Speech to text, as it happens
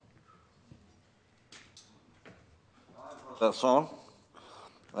that song.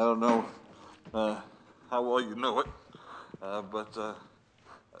 I don't know how well you know it, but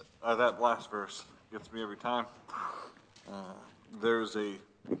that last verse gets me every time. There's a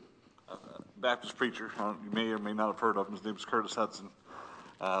Baptist preacher you may or may not have heard of him. His name is Curtis Hudson.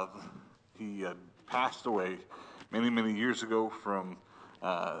 He passed away many years ago from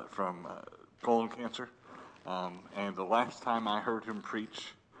colon cancer, and the last time I heard him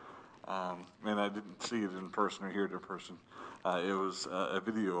preach, and I didn't see it in person or hear it in person. It was a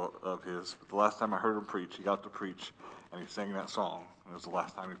video of his. But the last time I heard him preach, he got to preach, and he sang that song. It was the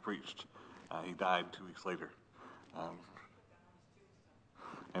last time he preached. He died 2 weeks later.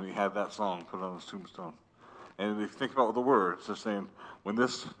 And he had that song put on his tombstone. And if you think about the words, they're saying, when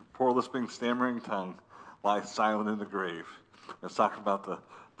this poor lisping, stammering tongue lies silent in the grave. It's talking about the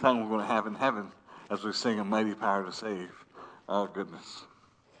tongue we're going to have in heaven as we sing a mighty power to save. Oh, goodness.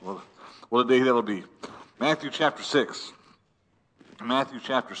 What a day that'll be. Matthew chapter 6. Matthew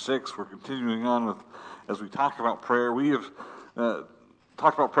chapter 6, we're continuing on with, as we talk about prayer. We have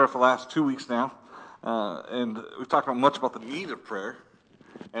talked about prayer for the last 2 weeks now, and we've talked about much about the need of prayer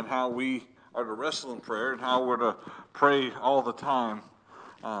and how we are to wrestle in prayer and how we're to pray all the time.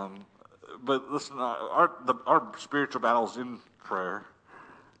 But listen, our spiritual battles in prayer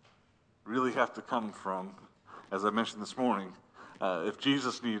really have to come from, as I mentioned this morning, if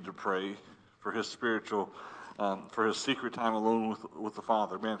Jesus needed to pray for his spiritual, for his secret time alone with the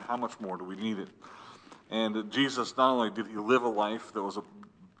Father, man, how much more do we need it? And Jesus, not only did he live a life that was a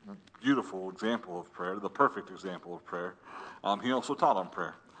beautiful example of prayer, the perfect example of prayer, he also taught on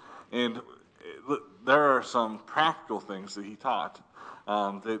prayer. And there are some practical things that he taught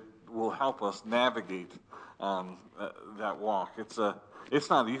that will help us navigate that walk. It's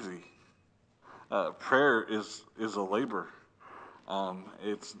not easy. Prayer is a labor.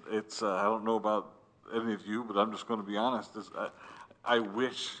 It's I don't know about any of you, but I'm just going to be honest. I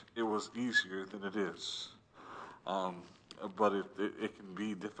wish it was easier than it is. But it can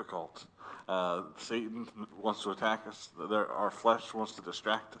be difficult. Satan wants to attack us. Our flesh wants to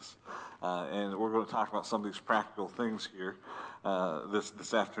distract us. And we're going to talk about some of these practical things here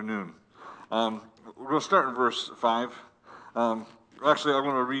this afternoon. We're going to start in verse 5. Actually, I'm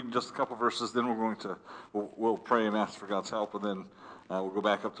going to read just a couple verses, then we'll pray and ask for God's help, and then we'll go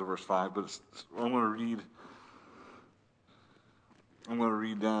back up to verse 5. But I'm going to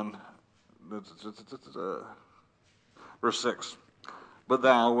read down verse 6. But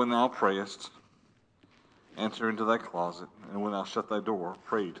thou, when thou prayest, enter into thy closet, and when thou shut thy door,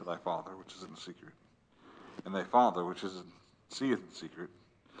 pray to thy Father which is in secret. And thy Father which seeth in secret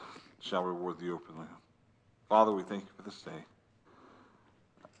shall reward thee openly. Father, we thank you for this day.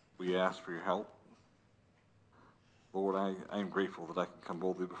 We ask for your help. Lord, I am grateful that I can come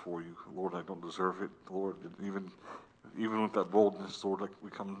boldly before you. Lord, I don't deserve it. Lord, even with that boldness, Lord,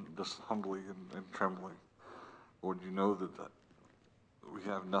 we come just humbly and trembling. Lord, you know that we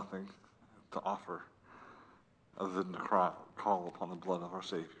have nothing to offer other than to call upon the blood of our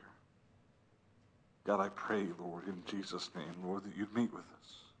Savior. God, I pray, Lord, in Jesus' name, Lord, that you'd meet with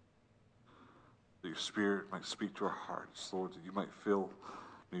us. That your Spirit might speak to our hearts, Lord, that you might fill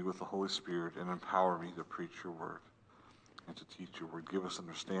me with the Holy Spirit and empower me to preach your word and to teach your word. Give us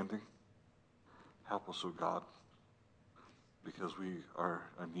understanding. Help us, O God, because we are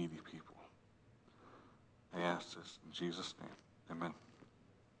a needy people. I ask this in Jesus' name. Amen.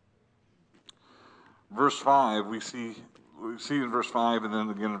 Verse 5, we see in verse 5 and then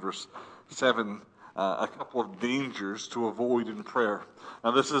again in verse 7 a couple of dangers to avoid in prayer.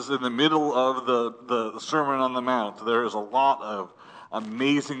 Now this is in the middle of the Sermon on the Mount. There is a lot of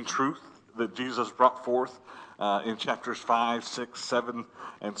amazing truth that Jesus brought forth in chapters 5, 6, 7,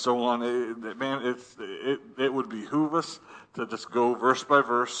 and so on. It would behoove us to just go verse by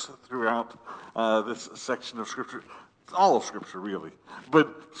verse throughout this section of Scripture. It's all of Scripture, really.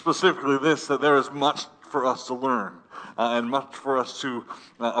 But specifically this, that there is much for us to learn and much for us to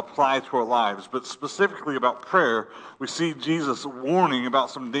apply to our lives. But specifically about prayer, we see Jesus warning about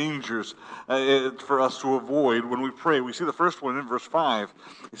some dangers for us to avoid when we pray. We see the first one in verse 5.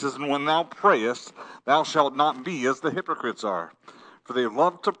 He says, "And when thou prayest, thou shalt not be as the hypocrites are. For they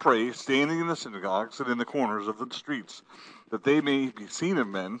love to pray, standing in the synagogues and in the corners of the streets, that they may be seen of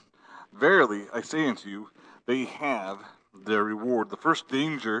men. Verily, I say unto you, they have their reward." The first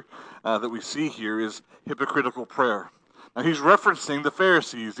danger that we see here is hypocritical prayer. Now he's referencing the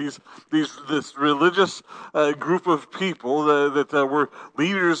Pharisees, this religious group of people that were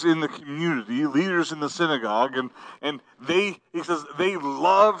leaders in the community, leaders in the synagogue, and he says they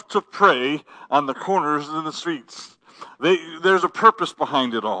love to pray on the corners and in the streets. There's a purpose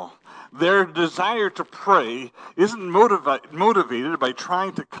behind it all. Their desire to pray isn't motivated by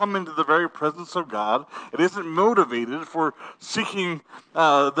trying to come into the very presence of God. It isn't motivated for seeking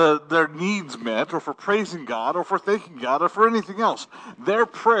their needs met, or for praising God, or for thanking God, or for anything else. Their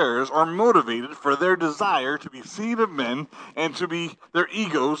prayers are motivated for their desire to be seen of men and to be their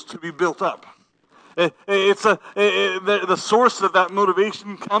egos to be built up. The source of that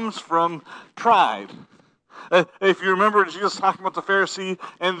motivation comes from pride. If you remember, Jesus talking about the Pharisee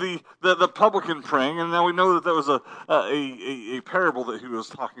and the publican praying, and now we know that was a parable that he was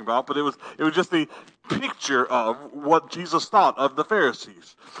talking about, but it was just a picture of what Jesus thought of the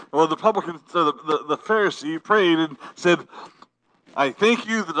Pharisees. Well, the Pharisee prayed and said, "I thank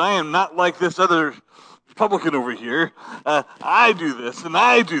you that I am not like this other publican over here. I do this, and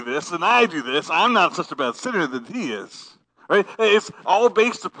I do this, and I do this. I'm not such a bad sinner that he is." Right? It's all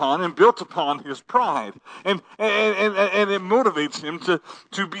based upon and built upon his pride. And it motivates him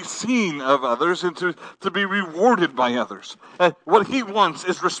to be seen of others and to be rewarded by others. What he wants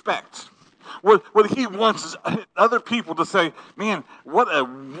is respect. What he wants is other people to say, "Man, what a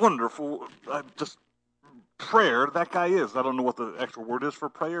wonderful just prayer that guy is." I don't know what the actual word is for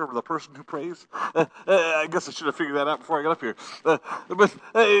prayer, the person who prays. I guess I should have figured that out before I got up here.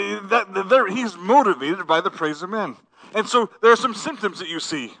 He's motivated by the praise of men. And so there are some symptoms that you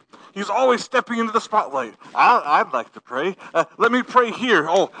see. He's always stepping into the spotlight. I'd like to pray. Let me pray here.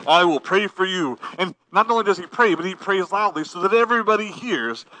 Oh, I will pray for you. And not only does he pray, but he prays loudly so that everybody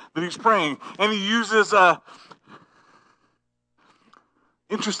hears that he's praying. And he uses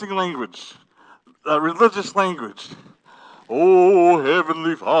interesting language, religious language. "Oh,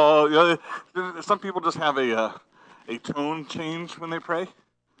 Heavenly Father." Some people just have a tone change when they pray.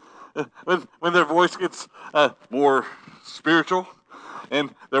 When their voice gets more spiritual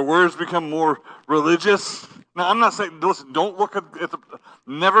and their words become more religious. Now, I'm not saying, listen, don't look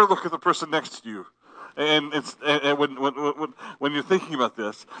never look at the person next to you. And when you're thinking about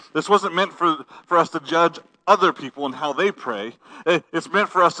this wasn't meant for us to judge other people and how they pray. It's meant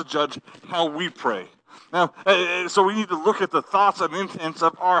for us to judge how we pray. Now, so we need to look at the thoughts and intents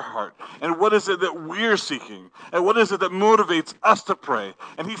of our heart. And what is it that we're seeking? And what is it that motivates us to pray?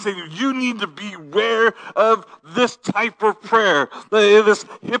 And he's saying, you need to beware of this type of prayer. This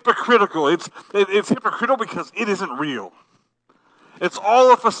hypocritical. It's hypocritical because it isn't real. It's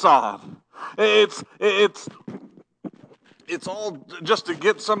all a facade. It's all just to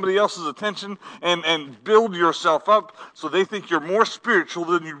get somebody else's attention and build yourself up so they think you're more spiritual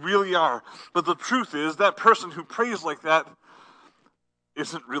than you really are. But the truth is, that person who prays like that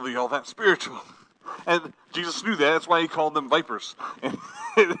isn't really all that spiritual. And Jesus knew that. That's why he called them vipers and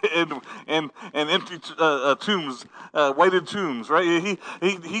empty tombs, whited tombs, right?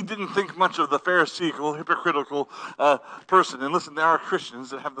 He didn't think much of the Pharisaical, hypocritical person. And listen, there are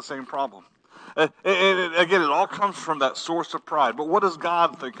Christians that have the same problem. And again, it all comes from that source of pride. But what does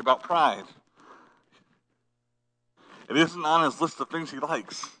God think about pride? It isn't on his list of things he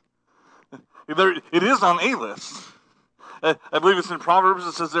likes. It is on a list. I believe it's in Proverbs.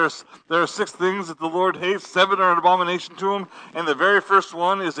 It says there are 6 things that the Lord hates. 7 are an abomination to him. And the very first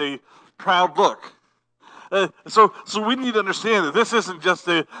one is a proud look. So we need to understand that this isn't just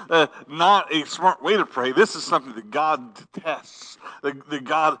not a smart way to pray. This is something that God detests, that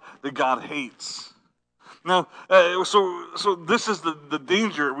God hates. Now, so this is the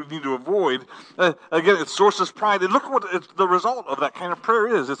danger we need to avoid. Again, it sources pride. And look what the result of that kind of prayer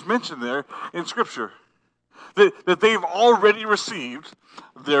is. It's mentioned there in Scripture. That they've already received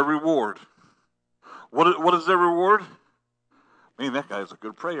their reward. What is their reward? Man, that guy's a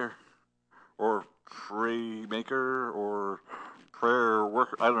good prayer. Or pray maker, or prayer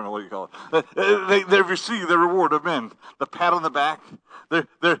worker. I don't know what you call it. They've received their reward of men. The pat on the back.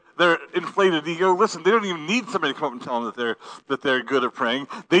 Their inflated ego. Listen, they don't even need somebody to come up and tell them that they're good at praying.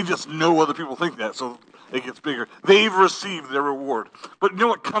 They just know other people think that, so it gets bigger. They've received their reward. But you know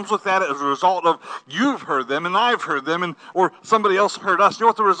what comes with that as a result of you've heard them and I've heard them, or somebody else heard us. You know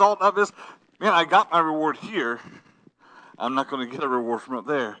what the result of is? Man, I got my reward here. I'm not going to get a reward from up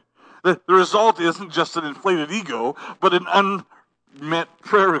there. The result isn't just an inflated ego, but an unmet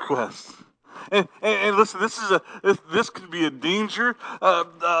prayer request. And listen, this can be a danger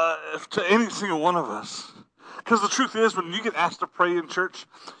to any single one of us. Because the truth is, when you get asked to pray in church,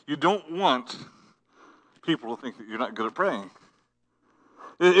 you don't want people to think that you're not good at praying.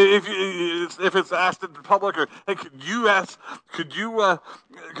 If it's asked in public, or hey, could you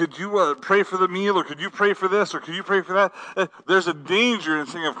pray for the meal, or could you pray for this, or could you pray for that? There's a danger in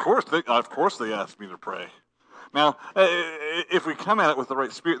saying, of course they asked me to pray. Now, if we come at it with the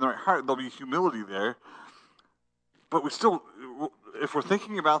right spirit and the right heart, there'll be humility there. But if we're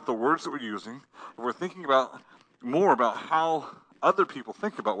thinking about the words that we're using, if we're thinking about more about how other people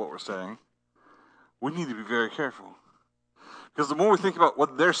think about what we're saying, we need to be very careful. Because the more we think about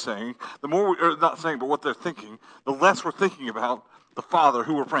what they're saying, the more or not saying, but what they're thinking, the less we're thinking about the Father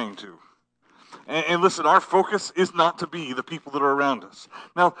who we're praying to. And listen, our focus is not to be the people that are around us.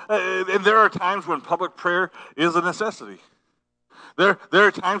 Now, and there are times when public prayer is a necessity. There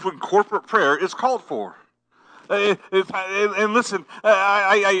are times when corporate prayer is called for. And listen,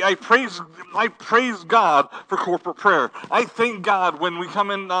 I praise God for corporate prayer. I thank God when we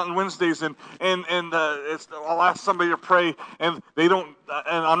come in on Wednesdays and I'll ask somebody to pray and they don't.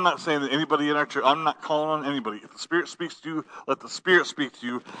 And I'm not saying that anybody in our church. I'm not calling on anybody. If the Spirit speaks to you, let the Spirit speak to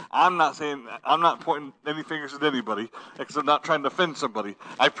you. I'm not pointing any fingers at anybody because I'm not trying to offend somebody.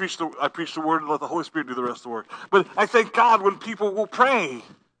 I preach the word and let the Holy Spirit do the rest of the work. But I thank God when people will pray.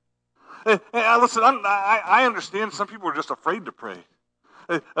 Listen, I understand some people are just afraid to pray,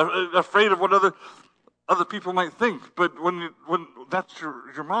 afraid of what other people might think. But when that's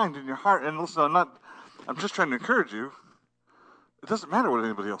your mind and your heart, and listen, I'm just trying to encourage you. It doesn't matter what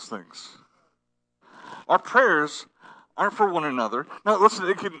anybody else thinks. Our prayers aren't for one another. Now, listen,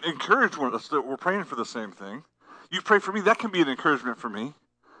 it can encourage us that we're praying for the same thing. You pray for me, that can be an encouragement for me,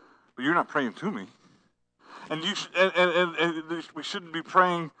 but you're not praying to me. And we shouldn't be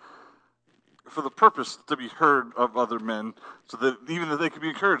praying for the purpose to be heard of other men, so that even that they can be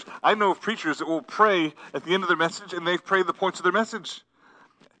encouraged. I know of preachers that will pray at the end of their message, and they've prayed the points of their message.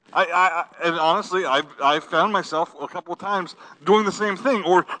 And honestly, I've found myself a couple of times doing the same thing,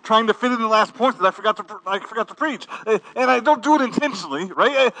 or trying to fit in the last point that I forgot to preach, and I don't do it intentionally,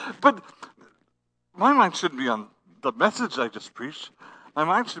 right? But my mind shouldn't be on the message I just preached. My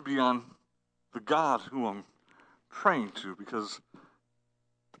mind should be on the God who I'm praying to, because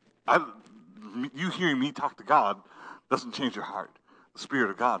you hearing me talk to God doesn't change your heart. The Spirit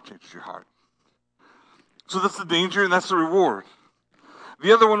of God changes your heart. So that's the danger and that's the reward.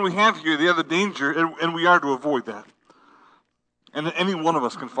 The other one we have here, the other danger, and we are to avoid that. And any one of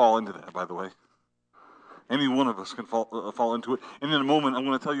us can fall into that, by the way. Any one of us can fall into it. And in a moment, I'm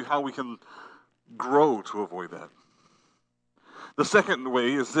going to tell you how we can grow to avoid that. The second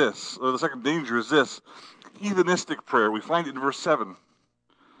way is this, or the second danger is this: heathenistic prayer. We find it in verse 7.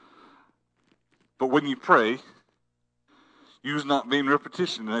 But when you pray, use not vain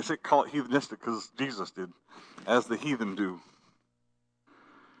repetition. And I say call it heathenistic because Jesus did, as the heathen do.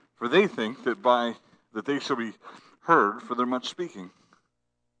 For they think that they shall be heard for their much speaking.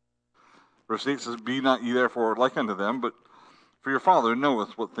 Verse 8 says, Be not ye therefore like unto them, but for your Father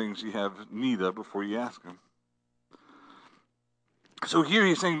knoweth what things ye have need of before ye ask him. So here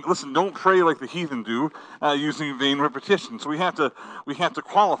he's saying, listen, don't pray like the heathen do, using vain repetition. So we have to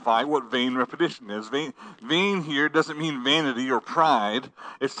qualify what vain repetition is. Vain here doesn't mean vanity or pride.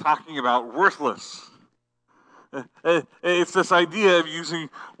 It's talking about worthless. It's this idea of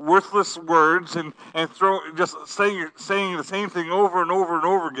using worthless words and just saying the same thing over and over and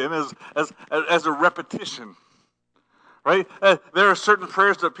over again as a repetition. Right? There are certain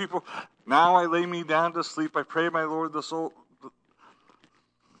prayers that people, now I lay me down to sleep, I pray my Lord the soul.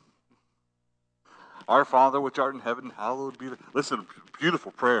 Our Father which art in heaven, hallowed be Listen,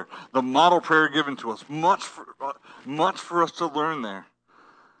 beautiful prayer. The model prayer given to us. Much for us to learn there.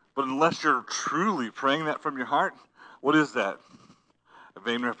 But unless you're truly praying that from your heart, what is that? A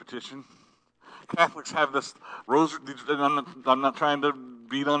vain repetition? Catholics have this rosary, and I'm not trying to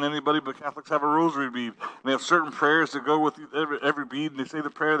beat on anybody, but Catholics have a rosary bead. And they have certain prayers that go with every bead, and they say the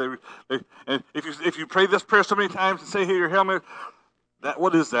prayer. And if you pray this prayer so many times and say, hey, your Hail Mary,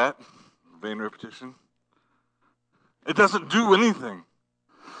 what is that? Vain repetition. It doesn't do anything.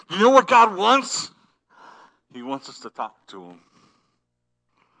 You know what God wants? He wants us to talk to him.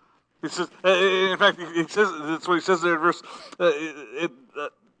 He says, in fact, he says that's what he says there in verse.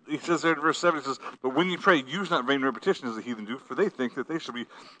 He says there in verse 7. He says, "But when you pray, use not vain repetition as the heathen do, for they think that they shall be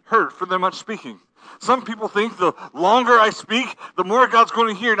heard for their much speaking." Some people think the longer I speak, the more God's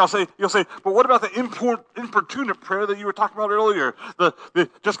going to hear. And you'll say, "But what about the importunate prayer that you were talking about earlier? The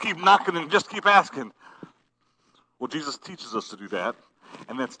just keep knocking and just keep asking." Well, Jesus teaches us to do that,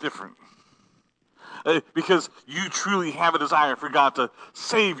 and that's different. Because you truly have a desire for God to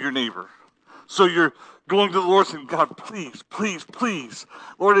save your neighbor. So you're going to the Lord saying, God, please, please, please.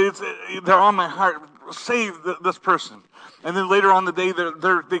 Lord, they're on my heart. Save this person. And then later on the day,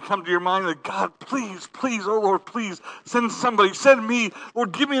 they come to your mind like, God, please, please, oh Lord, please, send somebody, send me.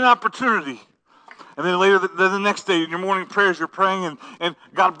 Lord, give me an opportunity. And then later, the next day, in your morning prayers, you're praying, and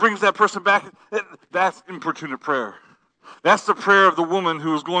God brings that person back. That's importunate prayer. That's the prayer of the woman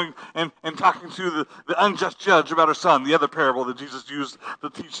who was going and talking to the unjust judge about her son, the other parable that Jesus used to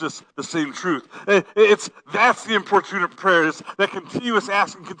teach us the same truth. That's the importunate prayer. It's that continuous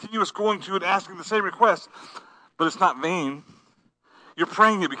asking, continuous going to and asking the same request. But it's not vain. You're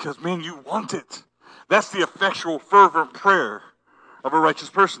praying it because, man, you want it. That's the effectual, fervent prayer of a righteous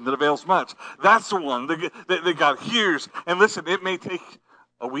person that avails much. That's the one that God hears. And listen, it may take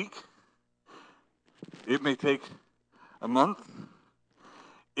a week. It may take a month.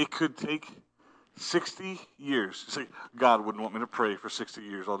 It could take 60 years. You say, God wouldn't want me to pray for 60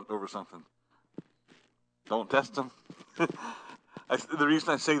 years over something. Don't test him. The reason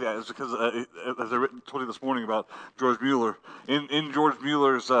I say that is because, as I told you this morning about George Mueller, in George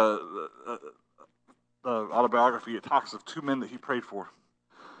Mueller's autobiography, it talks of two men that he prayed for.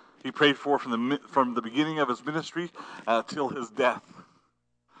 He prayed for from the beginning of his ministry till his death.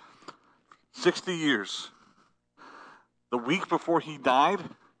 60 years. The week before he died,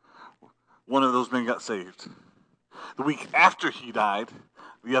 one of those men got saved. The week after he died,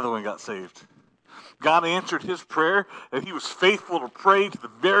 the other one got saved. God answered his prayer, and he was faithful to pray to the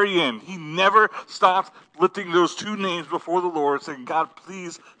very end. He never stopped lifting those two names before the Lord, saying, God,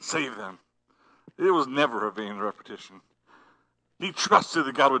 please save them. It was never a vain repetition. He trusted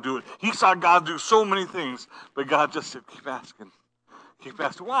that God would do it. He saw God do so many things, but God just said, keep asking. Keep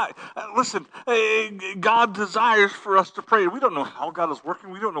asking. Why? Listen, God desires for us to pray. We don't know how God is working.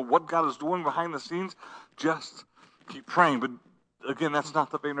 We don't know what God is doing behind the scenes. Just keep praying. But again, that's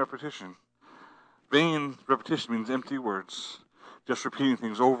not the vain repetition. Vain repetition means empty words. Just repeating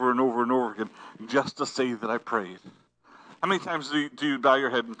things over and over and over again, just to say that I prayed. How many times do you bow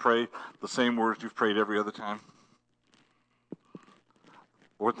your head and pray the same words you've prayed every other time?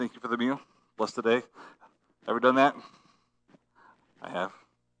 Lord, thank you for the meal. Bless the day. Ever done that? I have.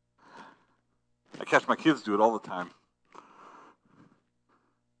 I catch my kids do it all the time.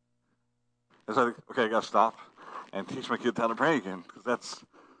 And so I think, okay, I got to stop and teach my kids how to pray again, because that's.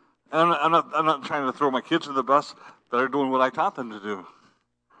 And I'm not trying to throw my kids in the bus that are doing what I taught them to do.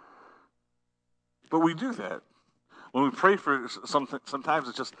 But we do that. When we pray for something, sometimes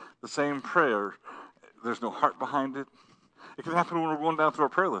it's just the same prayer. There's no heart behind it. It can happen when we're going down through our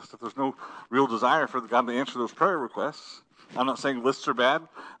prayer list. If there's no real desire for God to answer those prayer requests. I'm not saying lists are bad.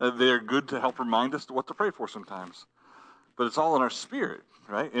 They're good to help remind us what to pray for sometimes. But it's all in our spirit,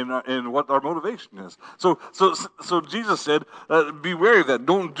 right? In what our motivation is. So Jesus said, be wary of that.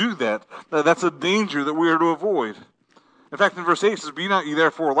 Don't do that. That's a danger that we are to avoid. In fact, in verse 8 it says, be not ye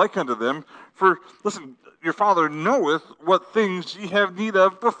therefore like unto them, for, listen, your Father knoweth what things ye have need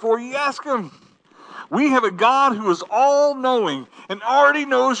of before ye ask him. We have a God who is all-knowing and already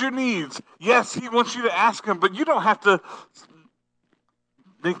knows your needs. Yes, he wants you to ask him, but you don't have to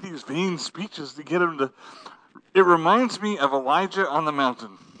make these vain speeches to get him to. It reminds me of Elijah on the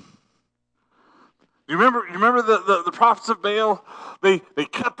mountain. You remember the prophets of Baal? They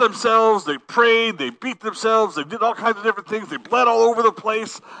cut themselves, they prayed, they beat themselves, they did all kinds of different things, they bled all over the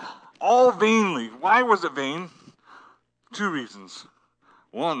place, all vainly. Why was it vain? Two reasons.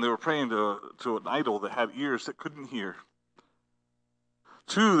 One, they were praying to an idol that had ears that couldn't hear.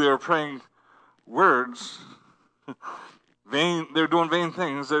 Two, they were praying words. Vain. They're doing vain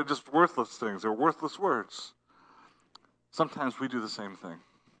things. They're just worthless things. They're worthless words. Sometimes we do the same thing.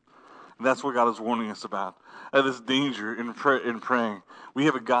 And that's what God is warning us about. This danger in praying. We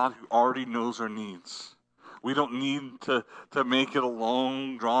have a God who already knows our needs. We don't need to make it a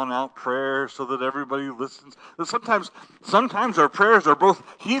long, drawn-out prayer so that everybody listens. Sometimes our prayers are both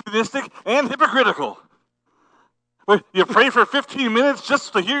heathenistic and hypocritical. You pray for 15 minutes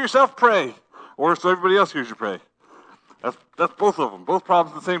just to hear yourself pray, or so everybody else hears you pray. That's both of them, both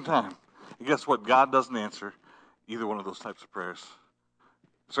problems at the same time. And guess what? God doesn't answer either one of those types of prayers.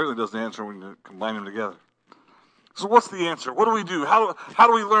 Certainly doesn't answer when you combine them together. So what's the answer? What do we do? How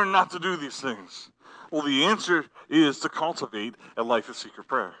do we learn not to do these things? Well, the answer is to cultivate a life of secret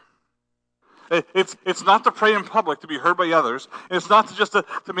prayer. It's not to pray in public to be heard by others. It's not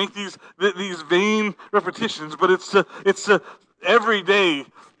to make these vain repetitions, but it's to every day.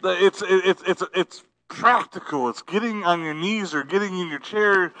 It's practical. It's getting on your knees or getting in your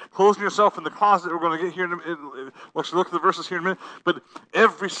chair, closing yourself in the closet. We're going to get here we'll actually look at the verses here in a minute. But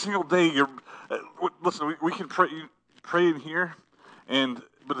every single day, listen. We can pray in here,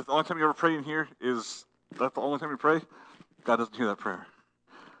 but if the only time you ever pray in here is that's the only time you pray, God doesn't hear that prayer.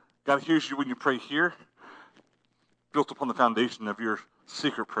 God hears you when you pray here, built upon the foundation of your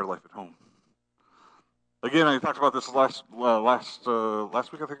secret prayer life at home. Again, I talked about this last week,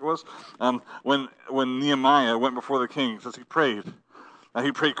 I think it was, when Nehemiah went before the king. It says he prayed. Now,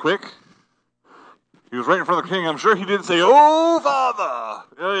 he prayed quick, He was right in front of the king. I'm sure he didn't say, "Oh, Father."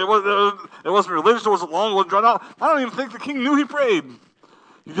 It wasn't religious. It wasn't long. It wasn't drawn out. I don't even think the king knew he prayed.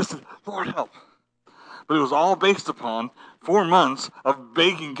 He just said, "Lord, help." But it was all based upon 4 months of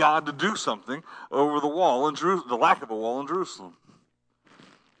begging God to do something over the wall in Jerusalem, the lack of a wall in Jerusalem.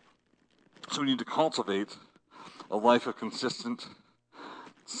 So we need to cultivate a life of consistent,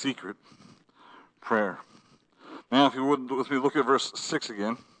 secret prayer. Now, if you would with me, look at verse 6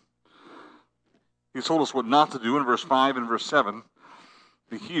 again. He told us what not to do in verse 5 and verse 7.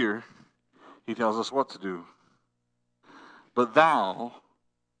 But here, he tells us what to do. But thou,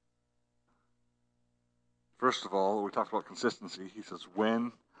 first of all, we talked about consistency. He says,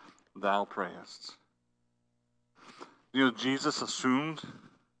 when thou prayest. You know, Jesus assumed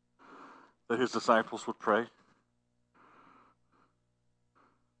that his disciples would pray.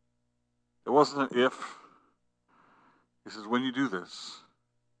 It wasn't an if. He says, when you do this.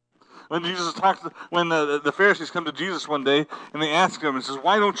 When the Pharisees come to Jesus one day and they ask him and says,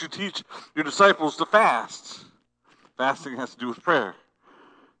 why don't you teach your disciples to fast? Fasting has to do with prayer.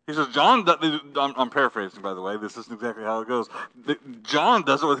 He says, I'm paraphrasing, by the way. This isn't exactly how it goes. John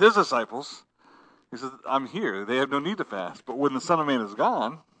does it with his disciples. He says, I'm here. They have no need to fast. But when the Son of Man is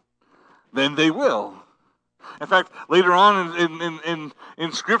gone, then they will. In fact, later on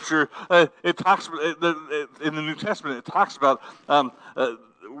in Scripture, it talks in the New Testament. It talks about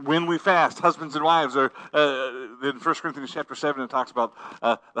when we fast, husbands and wives. Or in 1 Corinthians chapter 7, it talks about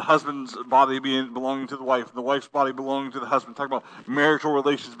the husband's body belonging to the wife, and the wife's body belonging to the husband. Talking about marital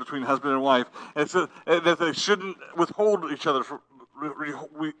relations between husband and wife, and it's that they shouldn't withhold each other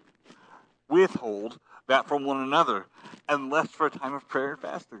withhold that from one another, unless for a time of prayer and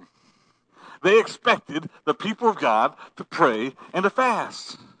fasting. They expected the people of God to pray and to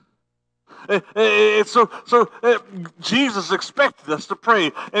fast. Jesus expected us to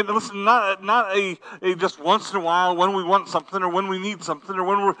pray. And listen, not a just once in a while when we want something or when we need something or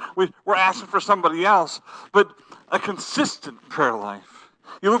when we're asking for somebody else, but a consistent prayer life.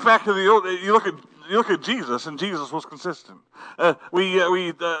 You look back to you look at Jesus, and Jesus was consistent.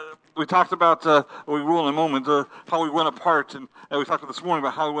 We talked about, we will in a moment, how we went apart, and we talked this morning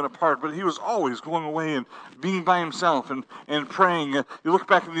about how we went apart, but he was always going away and being by himself and praying. You look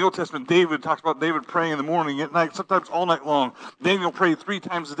back in the Old Testament, David talks about David praying in the morning, at night, sometimes all night long. Daniel prayed 3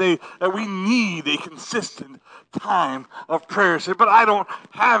 times a day. We need a consistent time of prayer. Say, but I don't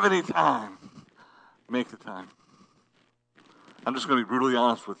have any time. Make the time. I'm just going to be brutally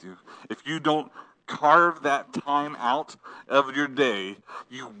honest with you. If you don't carve that time out of your day,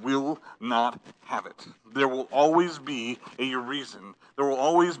 you will not have it. There will always be a reason. There will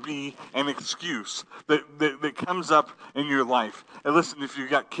always be an excuse that comes up in your life. And listen, if you've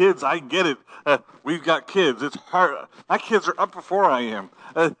got kids, I get it. We've got kids. It's hard. My kids are up before I am.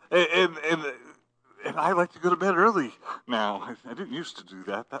 And I like to go to bed early now. I didn't used to do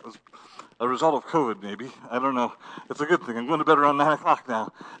that. That was a result of COVID, maybe. I don't know. It's a good thing. I'm going to bed around 9 o'clock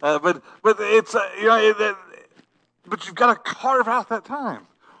now. But it's but you've got to carve out that time,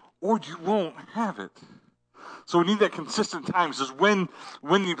 or you won't have it. So we need that consistent time. It says when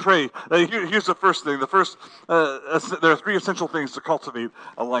you pray. Here's the first thing. There are 3 essential things to cultivate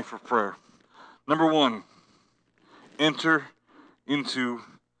a life of prayer. Number 1, enter into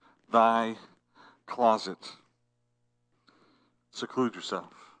thy closet. Seclude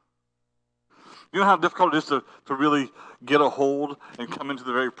yourself. You know how difficult it is to really get a hold and come into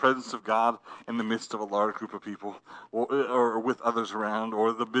the very presence of God in the midst of a large group of people or with others around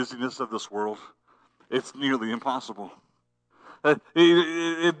or the busyness of this world? It's nearly impossible.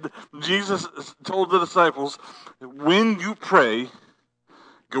 Jesus told the disciples, when you pray,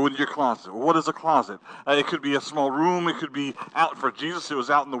 go into your closet. Well, what is a closet? It could be a small room. It could be out. For Jesus, it was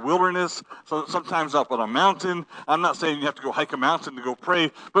out in the wilderness, so sometimes up on a mountain. I'm not saying you have to go hike a mountain to go pray,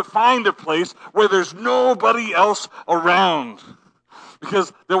 but find a place where there's nobody else around.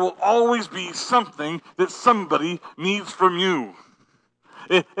 Because there will always be something that somebody needs from you.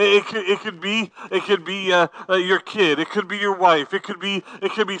 It could be your kid. It could be your wife. It could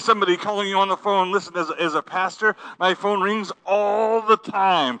be somebody calling you on the phone. Listen, as a pastor, my phone rings all the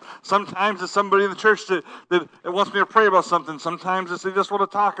time. Sometimes it's somebody in the church that wants me to pray about something. Sometimes it's they just want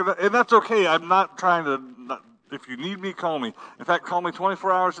to talk, and that's okay. I'm not trying to. If you need me, call me. In fact, call me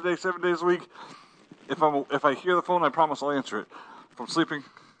 24 hours a day, 7 days a week. If I hear the phone, I promise I'll answer it. If I'm sleeping,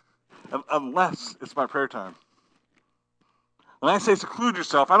 unless it's my prayer time. When I say seclude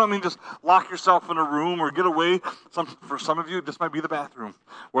yourself, I don't mean just lock yourself in a room or get away. For some of you, this might be the bathroom,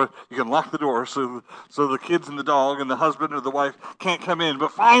 where you can lock the door so the kids and the dog and the husband or the wife can't come in.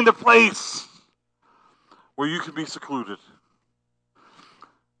 But find a place where you can be secluded.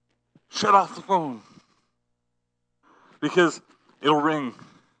 Shut off the phone. because it'll ring.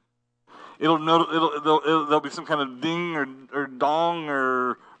 There'll be some kind of ding or dong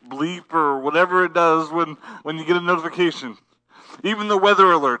or bleep or whatever it does when you get a notification. Even the weather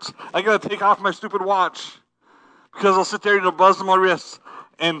alerts. I gotta take off my stupid watch because I'll sit there and it'll buzz on my wrists.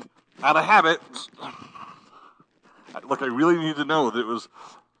 And out of habit, look, I really need to know that it was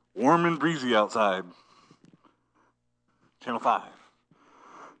warm and breezy outside. Channel 5.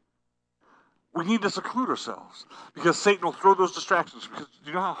 We need to seclude ourselves because Satan will throw those distractions. Because do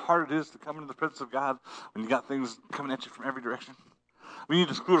you know how hard it is to come into the presence of God when you got things coming at you from every direction? We need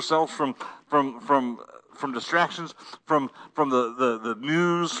to seclude ourselves from distractions, from the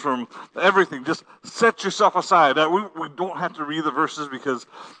news, from everything. Just set yourself aside. We don't have to read the verses because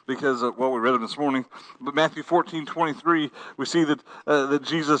we read them this morning. But Matthew 14:23, we see that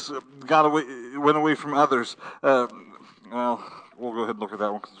Jesus went away from others. We'll go ahead and look at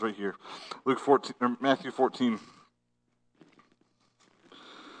that one because it's right here. Matthew 14.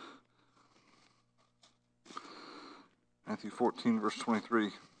 Matthew 14, verse 23.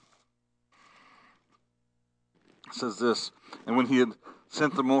 It says this, and when he had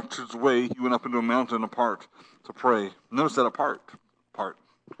sent the multitudes away, he went up into a mountain apart to pray. Notice that apart.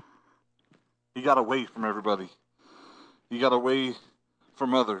 He got away from everybody. He got away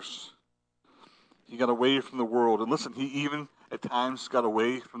from others. He got away from the world. And listen, he even at times got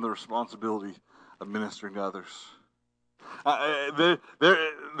away from the responsibility of ministering to others. There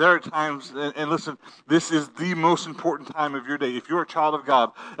are times, and listen, this is the most important time of your day. If you're a child of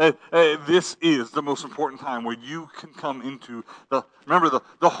God, this is the most important time where you can come into the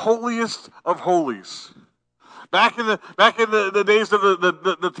holiest of holies. Back in the days of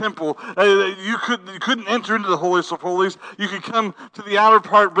the temple, you couldn't enter into the holiest of holies. You could come to the outer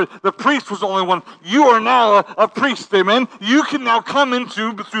part, but the priest was the only one. You are now a priest, amen. You can now come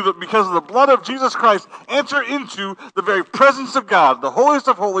into because of the blood of Jesus Christ, enter into the very presence of God, the holiest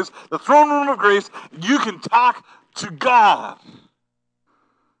of holies, the throne room of grace. You can talk to God.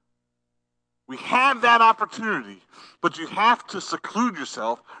 We have that opportunity, but you have to seclude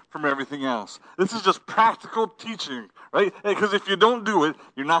yourself from everything else. This is just practical teaching, right? Because if you don't do it,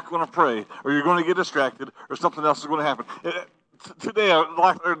 you're not going to pray, or you're going to get distracted, or something else is going to happen. Today,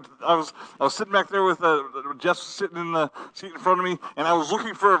 I was sitting back there with Jeff sitting in the seat in front of me, and I was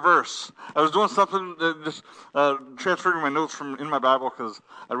looking for a verse. I was doing something, just transferring my notes from in my Bible because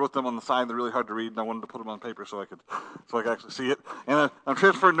I wrote them on the side. They're really hard to read, and I wanted to put them on paper so I could actually see it. And I'm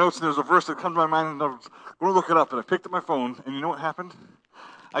transferring notes, and there's a verse that comes to my mind, and I was going to look it up. And I picked up my phone, and you know what happened?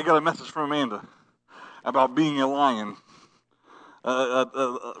 I got a message from Amanda about being a lion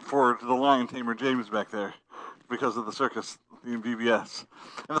for the lion tamer James back there because of the circus in VBS.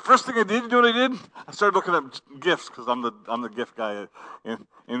 And the first thing I did, you know what I did? I started looking up gifts because I'm the gift guy in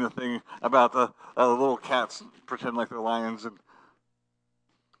the thing about the little cats pretend like they're lions, and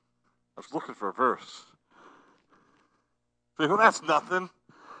I was looking for a verse. So, well, that's nothing.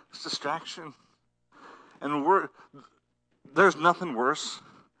 It's distraction. And there's nothing worse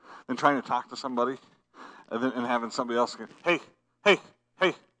than trying to talk to somebody and having somebody else go, hey,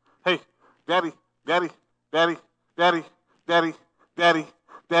 daddy.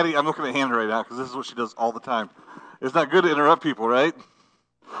 I'm looking at Hannah right now because this is what she does all the time. It's not good to interrupt people, right?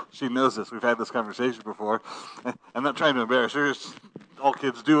 She knows this. We've had this conversation before. I'm not trying to embarrass her. All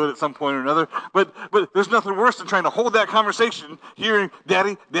kids do it at some point or another. But there's nothing worse than trying to hold that conversation, hearing,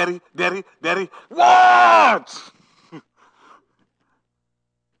 daddy. What?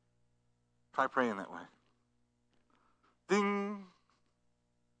 Try praying that way. Ding.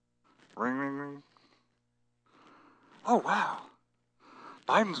 Ring, ring, ring. Oh, wow.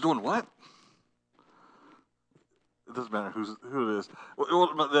 Biden's doing what? It doesn't matter who it is.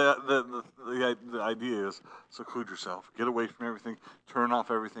 Well, the idea is seclude yourself. Get away from everything. Turn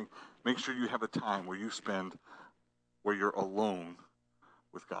off everything. Make sure you have a time where you're alone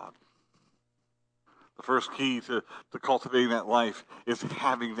with God. The first key to cultivating that life is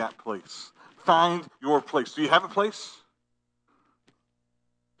having that place. Find your place. Do you have a place?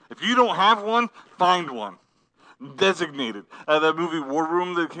 If you don't have one, find one. Designated. That movie War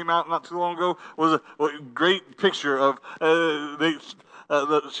Room that came out not too long ago was a great picture of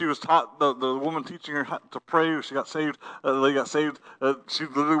she was taught, the woman teaching her how to pray. She got saved. They got saved. She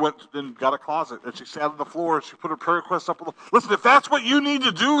literally went and got a closet, and she sat on the floor, and she put her prayer requests up. Listen, if that's what you need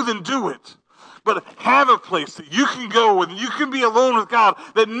to do, then do it. But have a place that you can go and you can be alone with God,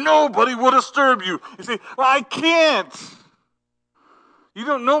 that nobody will disturb you. You say, well, I can't. You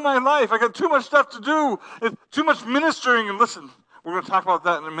don't know my life. I got too much stuff to do. It's too much ministering. And listen, we're going to talk about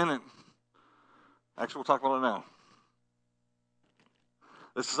that in a minute. Actually, we'll talk about it now.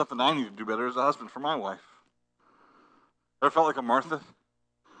 This is something I need to do better as a husband for my wife. Ever felt like a Martha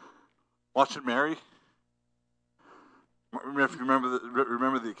watching Mary? If you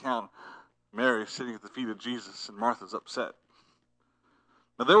remember the account, Mary sitting at the feet of Jesus, and Martha's upset.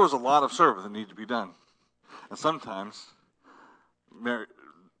 Now there was a lot of service that needed to be done, and sometimes Martha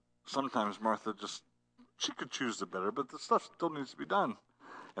she could choose the better, but the stuff still needs to be done.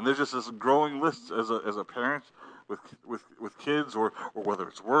 And there's just this growing list as a parent with kids, or whether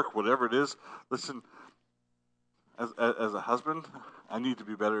it's work, whatever it is. Listen, as a husband, I need to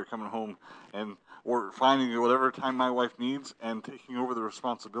be better at coming home or finding whatever time my wife needs and taking over the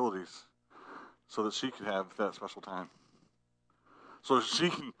responsibilities so that she can have that special time. So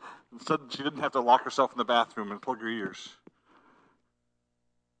she didn't have to lock herself in the bathroom and plug her ears.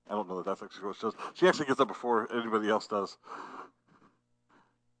 I don't know that that's actually what she does. She actually gets up before anybody else does.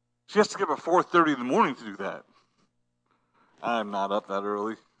 She has to get up at 4:30 in the morning to do that. I'm not up that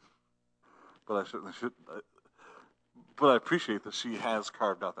early, but I certainly should. But I appreciate that she has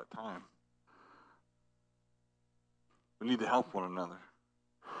carved out that time. We need to help one another.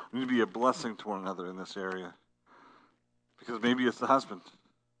 We need to be a blessing to one another in this area. Because maybe it's the husband.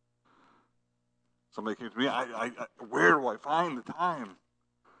 Somebody came to me, where do I find the time?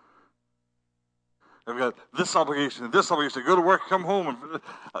 I've got this obligation, go to work, come home, and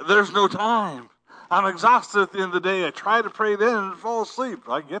there's no time. I'm exhausted at the end of the day. I try to pray then and fall asleep.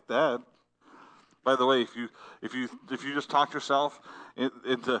 I get that. By the way, if you just talk yourself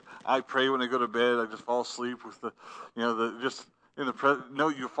into I pray when I go to bed, I just fall asleep with no,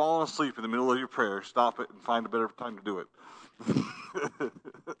 you've fallen asleep in the middle of your prayer. Stop it and find a better time to do it.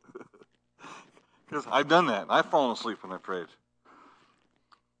 Because I've done that. I've fallen asleep when I prayed.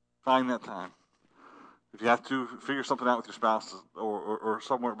 Find that time. If you have to, figure something out with your spouse or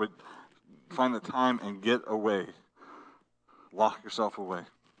somewhere, but find the time and get away. Lock yourself away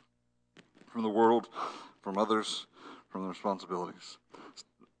from the world, from others, from the responsibilities.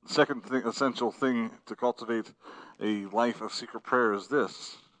 Second essential thing to cultivate a life of secret prayer is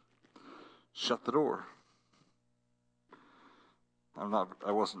this: shut the door.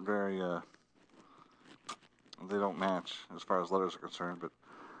 I wasn't very. They don't match as far as letters are concerned, but it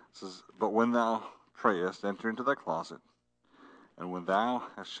says, "But when thou prayest, enter into thy closet, and when thou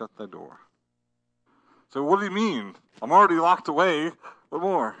hast shut thy door." So what do you mean? I'm already locked away. What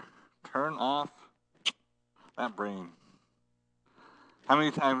more? Turn off that brain. How many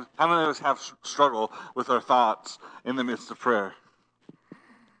of us have struggle with our thoughts in the midst of prayer?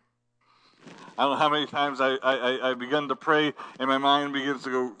 I don't know how many times I begun to pray, and my mind begins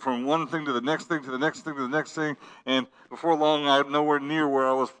to go from one thing to the next thing, to the next thing, to the next thing, and before long, I'm nowhere near what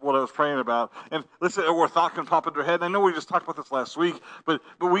I was praying about. And listen, or a thought can pop into your head. And I know we just talked about this last week, but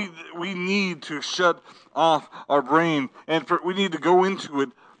we need to shut off our brain, and we need to go into it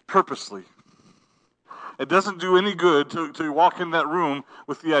purposely. It doesn't do any good to walk in that room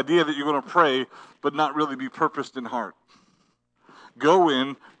with the idea that you're going to pray, but not really be purposed in heart. Go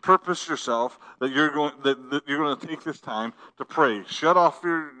in, purpose yourself that you're going to take this time to pray. Shut off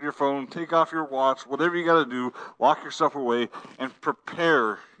your phone, take off your watch, whatever you got to do. Lock yourself away and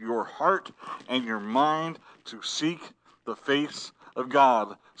prepare your heart and your mind to seek the face of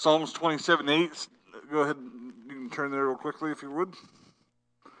God. Psalms 27:8. Go ahead, you can turn there real quickly if you would.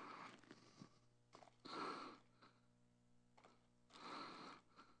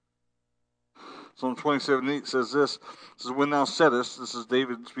 Psalm 27:8 says this. It says, "When thou saidest," this is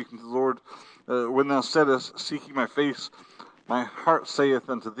David speaking to the Lord, "when thou saidest, seeking my face, my heart saith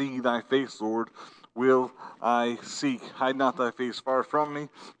unto thee, thy face, Lord, will I seek. Hide not thy face far from me.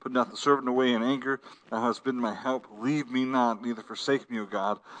 Put not the servant away in anger. Thou hast been my help. Leave me not, neither forsake me, O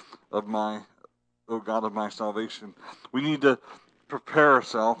God of my salvation." We need to prepare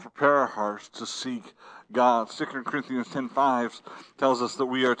our hearts to seek God. 2 Corinthians 10:5 tells us that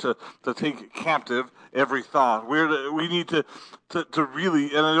we are to take captive every thought. We need to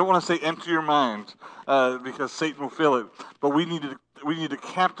really, and I don't want to say empty your mind because Satan will fill it, but we need to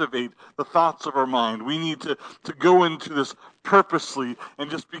captivate the thoughts of our mind. We need to go into this purposely and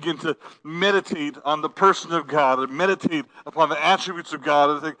just begin to meditate on the person of God and meditate upon the attributes of God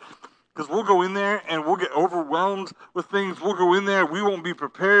and think. Because we'll go in there and we'll get overwhelmed with things. We'll go in there, we won't be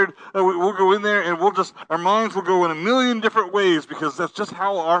prepared. We'll go in there and our minds will go in a million different ways because that's just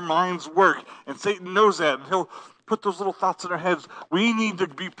how our minds work. And Satan knows that. And he'll put those little thoughts in our heads. We need to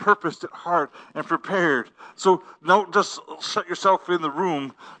be purposed at heart and prepared. So don't just shut yourself in the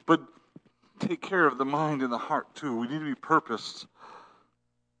room, but take care of the mind and the heart too. We need to be purposed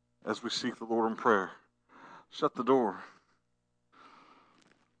as we seek the Lord in prayer. Shut the door.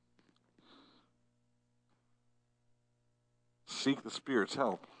 Seek the Spirit's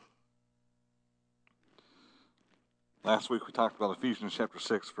help. Last week we talked about Ephesians chapter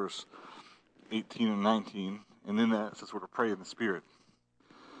 6, verse 18 and 19, and in that it says we're to pray in the Spirit.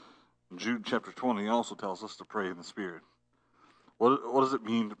 Jude chapter 20 also tells us to pray in the Spirit. What does it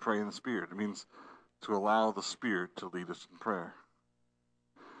mean to pray in the Spirit? It means to allow the Spirit to lead us in prayer.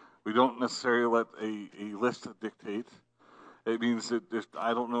 We don't necessarily let a list dictate. It means that if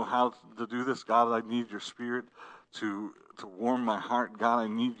I don't know how to do this, God, I need your Spirit to warm my heart. God, I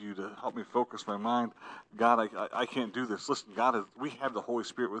need you to help me focus my mind. God, I can't do this. Listen, God, we have the Holy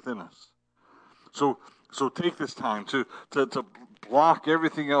Spirit within us. So take this time to block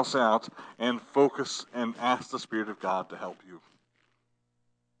everything else out and focus and ask the Spirit of God to help you.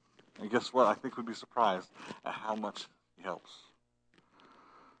 And guess what? I think we'd be surprised at how much he helps.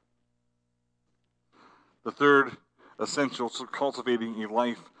 The third essential to cultivating a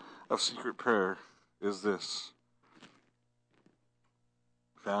life of secret prayer is this.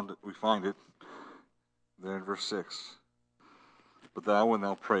 We find it there in verse 6. But thou, when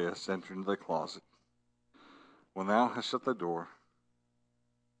thou prayest, enter into thy closet. When thou hast shut thy door,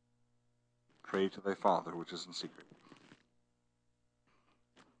 pray to thy Father which is in secret.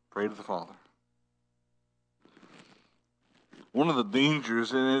 Pray to the Father. One of the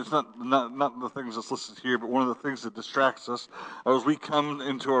dangers, and it's not the things that's listed here, but one of the things that distracts us, as we come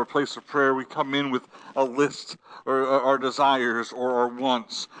into our place of prayer, we come in with a list or our desires or our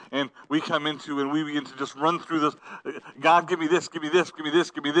wants, and we come into and we begin to just run through this. God, give me this, give me this, give me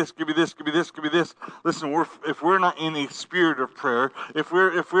this, give me this, give me this, give me this, give me this. Listen, if we're not in a spirit of prayer, if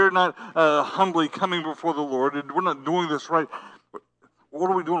we're not humbly coming before the Lord, and we're not doing this right,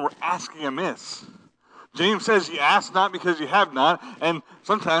 what are we doing? We're asking amiss. James says you ask not because you have not, and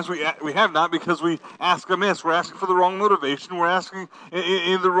sometimes we have not because we ask amiss. We're asking for the wrong motivation. We're asking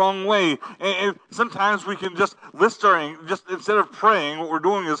in the wrong way. And sometimes we can just instead of praying, what we're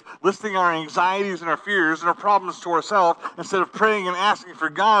doing is listing our anxieties and our fears and our problems to ourselves instead of praying and asking for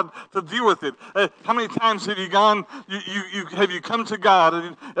God to deal with it. How many times have you gone? Have you come to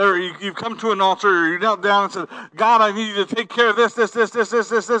God, or you've come to an altar, or you knelt down and said, God, I need you to take care of this,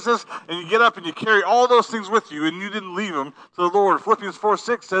 and you get up and you carry all those things with you, and you didn't leave them to the Lord. Philippians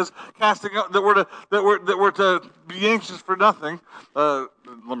 4:6 says, casting out that we're to be anxious for nothing. Let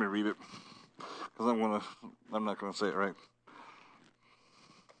me read it, because I'm not going to say it right.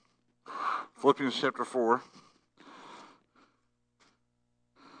 Philippians chapter 4.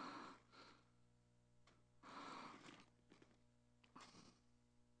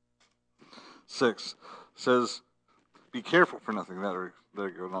 Six says, be careful for nothing. There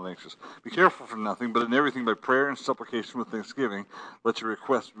you go, not anxious. Be careful for nothing, but in everything by prayer and supplication with thanksgiving, let your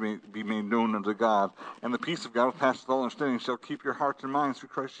requests be made known unto God. And the peace of God, which passeth all understanding, shall keep your hearts and minds through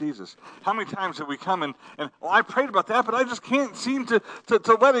Christ Jesus. How many times have we come and I prayed about that, but I just can't seem to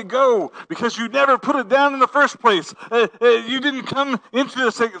let it go, because you never put it down in the first place. You didn't come into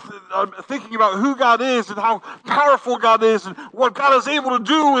this thinking about who God is and how powerful God is and what God is able to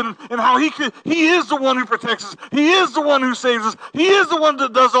do and how He is the one who protects us. He is the one who saves us. He is the one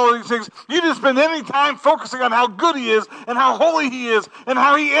that does all these things. You didn't spend any time focusing on how good He is and how holy He is and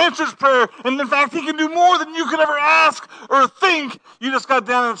how He answers prayer. And in fact, He can do more than you could ever ask or think. You just got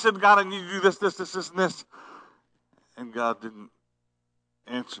down and said, God, I need to do this, and this. And God didn't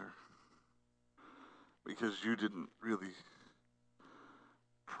answer because you didn't really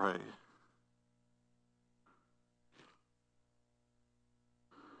pray.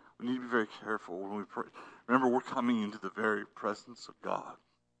 We need to be very careful when we pray. Remember, we're coming into the very presence of God.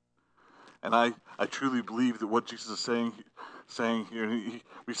 And I truly believe that what Jesus is saying here, and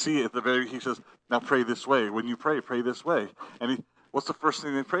we see it at he says, now pray this way. When you pray this way. And what's the first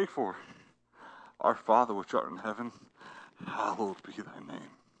thing they pray for? Our Father which art in heaven, hallowed be thy name.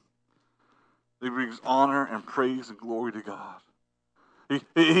 He brings honor and praise and glory to God.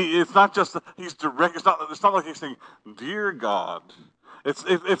 It's not just, he's direct, it's not like he's saying, dear God.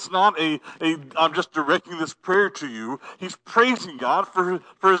 It's not I'm just directing this prayer to you. He's praising God for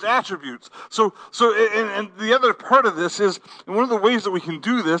His attributes. So and the other part of this is, and one of the ways that we can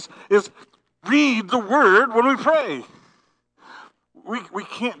do this is read the Word when we pray. We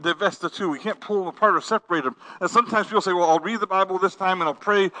can't divest the two. We can't pull them apart or separate them. And sometimes people say, well, I'll read the Bible this time and I'll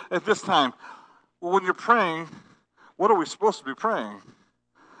pray at this time. Well, when you're praying, what are we supposed to be praying?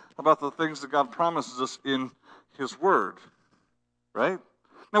 About the things that God promises us in His Word. Right?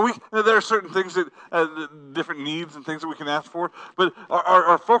 Now, there are certain things that, different needs and things that we can ask for, but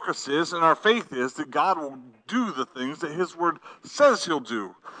our focus is, and our faith is, that God will do the things that His Word says He'll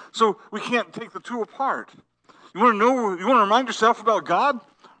do. So we can't take the two apart. You want to remind yourself about God?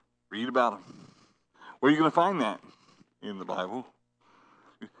 Read about Him. Where are you going to find that? In the Bible.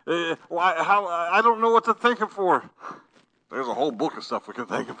 I don't know what to thank Him for. There's a whole book of stuff we can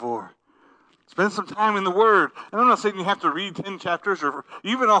thank Him for. Spend some time in the Word. And I'm not saying you have to read 10 chapters or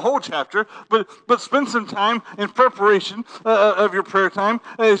even a whole chapter, but spend some time in preparation of your prayer time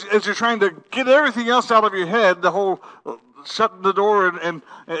as you're trying to get everything else out of your head, the whole shutting the door and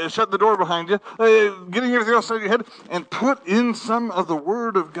shut the door behind you, getting everything else out of your head, and put in some of the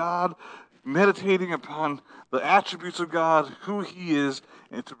Word of God, meditating upon the attributes of God, who He is,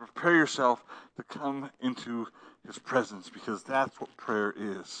 and to prepare yourself to come into His presence, because that's what prayer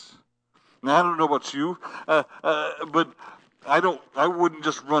is. Now, I don't know about you, but I wouldn't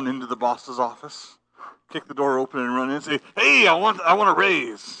just run into the boss's office, kick the door open and run in and say, "Hey, I want a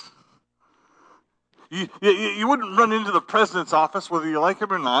raise." You wouldn't run into the president's office, whether you like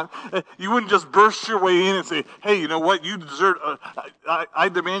him or not. You wouldn't just burst your way in and say, "Hey, you know what? You deserve. I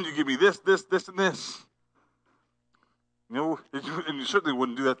demand you give me this, this, this, and this." And you certainly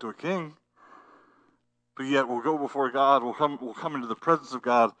wouldn't do that to a king. But yet we'll go before God, we'll come into the presence of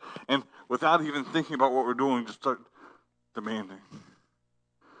God, and without even thinking about what we're doing, just start demanding.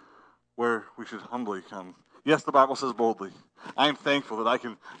 Where we should humbly come. Yes, the Bible says boldly. I am thankful that I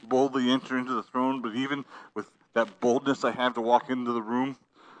can boldly enter into the throne, but even with that boldness I have to walk into the room,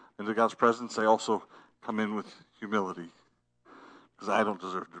 into God's presence, I also come in with humility. Because I don't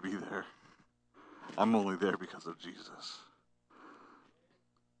deserve to be there. I'm only there because of Jesus.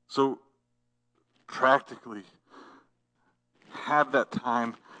 So, practically, have that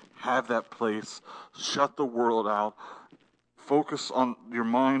time, have that place, shut the world out, focus on your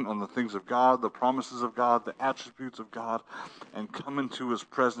mind on the things of God, the promises of God, the attributes of God, and come into His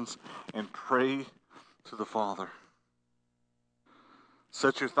presence and pray to the Father.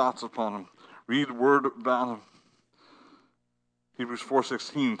 Set your thoughts upon Him. Read the Word about Him. Hebrews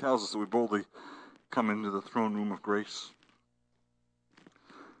 4:16 tells us that we boldly come into the throne room of grace.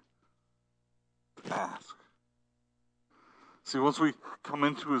 Ask. See, once we come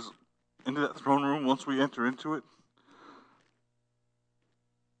into that throne room, once we enter into it,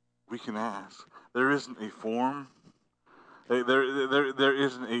 we can ask. There isn't a form. There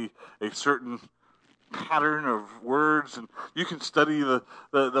isn't a certain pattern of words, and you can study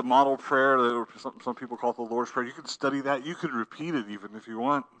the model prayer. Some people call it the Lord's Prayer. You can study that. You can repeat it even if you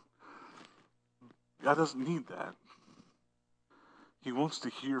want. God doesn't need that. He wants to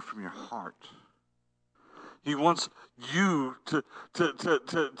hear from your heart. He wants you to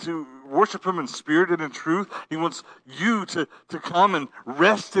worship Him in spirit and in truth. He wants you to come and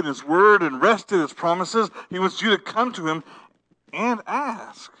rest in His Word and rest in His promises. He wants you to come to Him and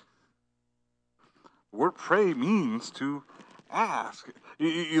ask. The word pray means to ask.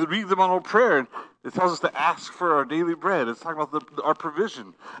 You read the model prayer, and it tells us to ask for our daily bread. It's talking about our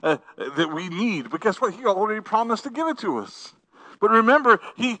provision that we need. But guess what? He already promised to give it to us. But remember,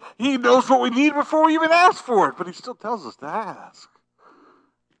 he knows what we need before we even ask for it. But He still tells us to ask.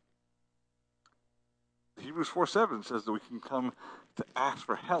 Hebrews 4:7 says that we can come to ask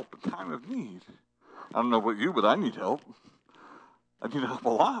for help in time of need. I don't know about you, but I need help. I need help a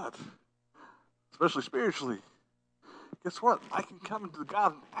lot, especially spiritually. Guess what? I can come to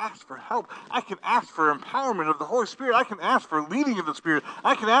God and ask for help. I can ask for empowerment of the Holy Spirit. I can ask for leading of the Spirit.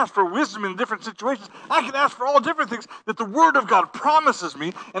 I can ask for wisdom in different situations. I can ask for all different things that the Word of God promises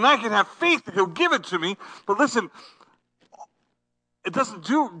me, and I can have faith that He'll give it to me. But listen, it doesn't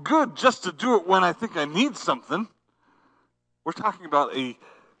do good just to do it when I think I need something. We're talking about a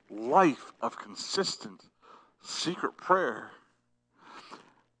life of consistent, secret prayer.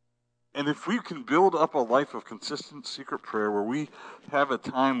 And if we can build up a life of consistent secret prayer where we have a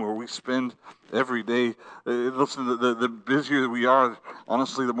time where we spend every day, listen, the busier we are,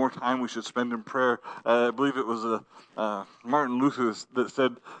 honestly, the more time we should spend in prayer. I believe it was Martin Luther that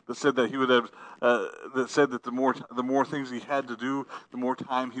said that he would have that said that the more things he had to do, the more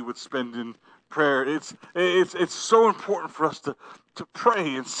time he would spend in prayer. It's so important for us to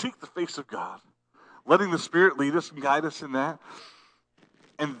pray and seek the face of God, letting the Spirit lead us and guide us in that.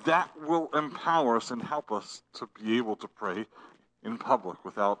 And that will empower us and help us to be able to pray in public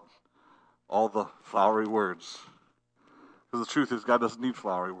without all the flowery words. Because the truth is, God doesn't need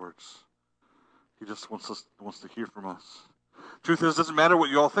flowery words. He just wants to hear from us. Truth is, it doesn't matter what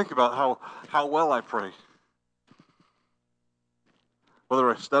you all think about how well I pray. Whether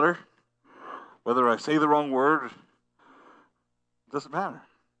I stutter, whether I say the wrong word, it doesn't matter.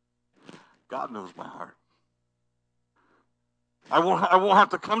 God knows my heart. I won't have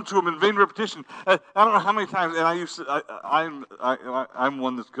to come to Him in vain repetition. I don't know how many times, and I'm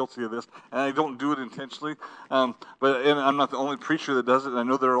one that's guilty of this, and I don't do it intentionally. And I'm not the only preacher that does it. And I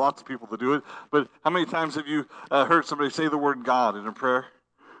know there are lots of people that do it. But how many times have you heard somebody say the word God in a prayer?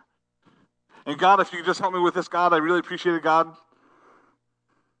 And God, if you could just help me with this, God, I really appreciate it, God.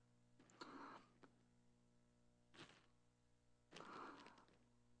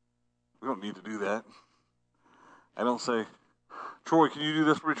 We don't need to do that. I don't say, Troy, can you do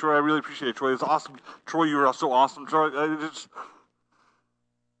this for me, Troy? I really appreciate it, Troy. It's awesome. Troy, you are so awesome. Troy,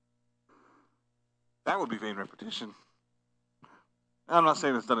 that would be vain repetition. I'm not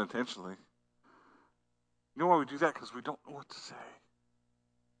saying it's done intentionally. You know why we do that? Because we don't know what to say.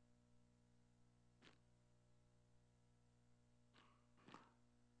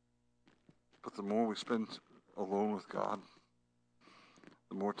 But the more we spend alone with God,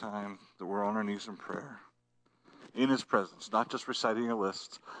 the more time that we're on our knees in prayer, in His presence, not just reciting a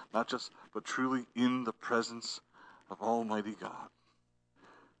list, but truly in the presence of Almighty God,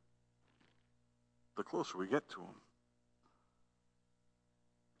 the closer we get to Him,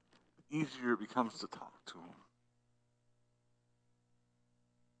 the easier it becomes to talk to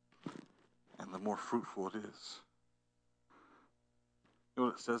Him, and the more fruitful it is. You know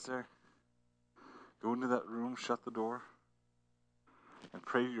what it says there? Go into that room, shut the door, and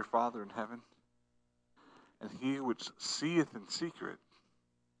pray to your Father in heaven, and He which seeth in secret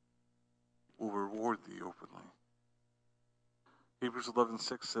will reward thee openly. Hebrews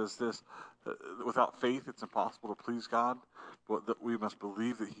 11:6 says this, without faith it's impossible to please God, but that we must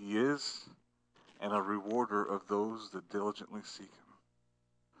believe that He is, and a rewarder of those that diligently seek Him.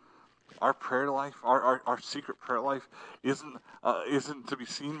 Our prayer life, our secret prayer life, isn't to be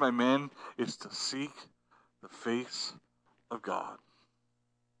seen by men. It's to seek the face of God.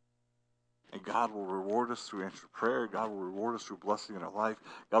 And God will reward us through answered prayer. God will reward us through blessing in our life.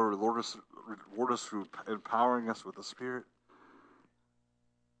 God will reward us through empowering us with the Spirit.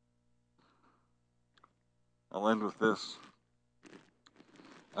 I'll end with this.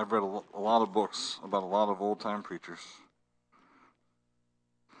 I've read a lot of books about a lot of old-time preachers.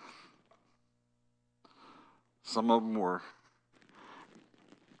 Some of them were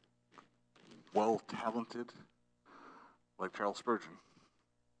well-talented, like Charles Spurgeon.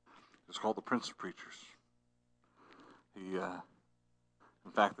 It's called the Prince of Preachers. He,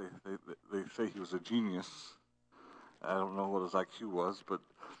 in fact, they say he was a genius. I don't know what his IQ was, but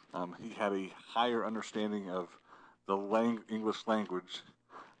he had a higher understanding of the English language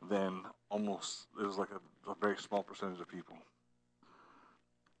than it was like a very small percentage of people.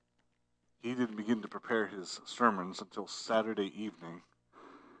 He didn't begin to prepare his sermons until Saturday evening,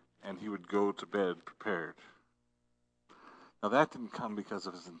 and he would go to bed prepared. Now, that didn't come because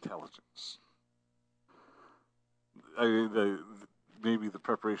of his intelligence. Maybe the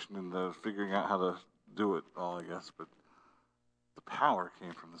preparation and the figuring out how to do it all, I guess, but the power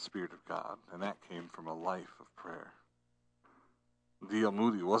came from the Spirit of God, and that came from a life of prayer. D.L.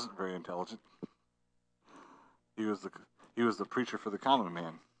 Moody wasn't very intelligent. He was the preacher for the common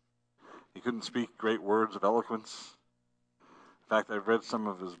man. He couldn't speak great words of eloquence. In fact, I've read some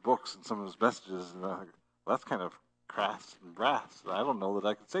of his books and some of his messages, and that's kind of crass and brass. I don't know that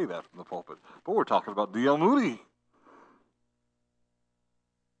I could say that from the pulpit. But we're talking about D.L. Moody.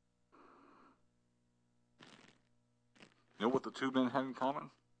 You know what the two men had in common?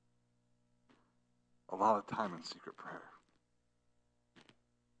 A lot of time in secret prayer.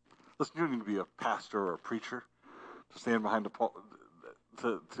 Listen, you don't need to be a pastor or a preacher to stand behind the pulpit,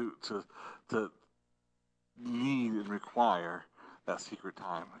 to need and require that secret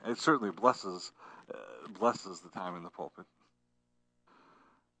time. It certainly blesses the time in the pulpit.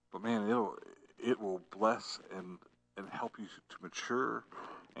 But man, it will bless and help you to mature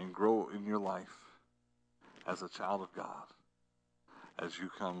and grow in your life as a child of God as you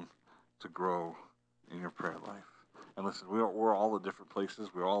come to grow in your prayer life. And listen, we're all at different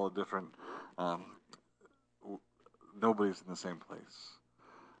places. We're all at different. Nobody's in the same place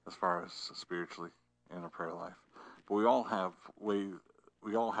as far as spiritually in our prayer life. But we all have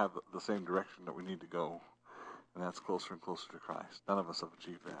the same direction that we need to go, and that's closer and closer to Christ. None of us have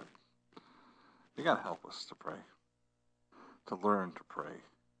achieved that. You got to help us to pray, to learn to pray,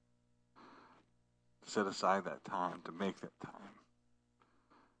 to set aside that time, to make that time.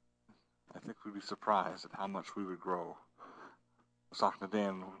 I think we'd be surprised at how much we would grow. I was talking to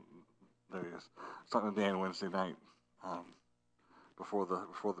Dan. There he is. I was talking to Dan Wednesday night before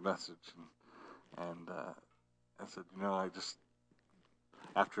the message, and I said, I just,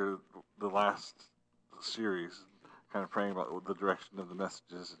 after the last series, kind of praying about the direction of the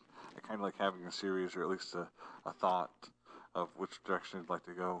messages, I kind of like having a series or at least a thought of which direction I'd like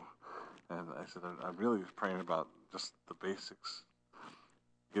to go. And I said, I'm really praying about just the basics,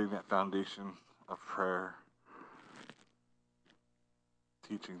 getting that foundation of prayer,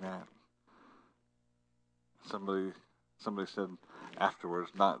 teaching that. Somebody somebody said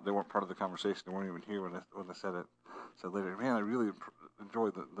afterwards, not they weren't part of the conversation, they weren't even here when they said it. Said later, man, I really enjoy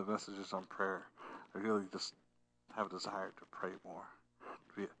the messages on prayer. I really just have a desire to pray more.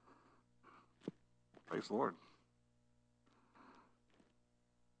 Praise the Lord.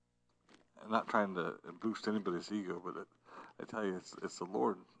 I'm not trying to boost anybody's ego, but I tell you, it's the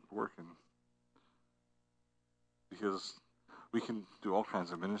Lord working. Because we can do all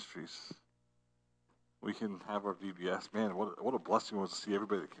kinds of ministries. We can have our VBS. Man, what a blessing it was to see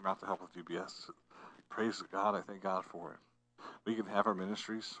everybody that came out to help with VBS. Praise God, I thank God for it. We can have our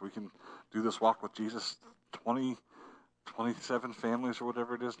ministries. We can do this walk with Jesus. 27 families or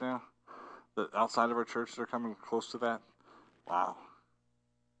whatever it is now, that outside of our church they're coming close to that. Wow.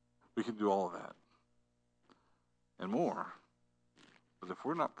 We can do all of that and more. But if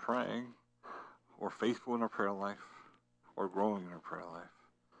we're not praying or faithful in our prayer life or growing in our prayer life,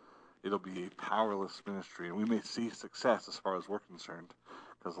 it'll be a powerless ministry. And we may see success as far as we're concerned,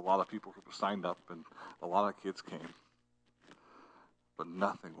 because a lot of people signed up and a lot of kids came. But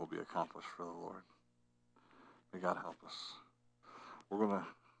nothing will be accomplished for the Lord. May God help us. We're going to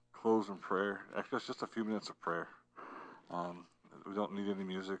close in prayer. Actually, it's just a few minutes of prayer. We don't need any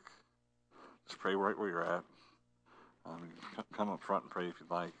music. Just pray right where you're at. You can come up front and pray if you'd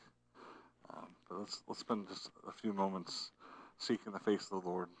like. But let's spend just a few moments seeking the face of the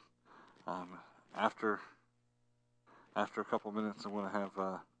Lord. After a couple minutes, I'm going to have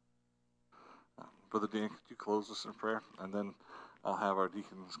Brother Dan, could you close us in prayer? And then I'll have our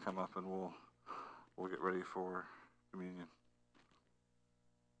deacons come up and we'll get ready for communion.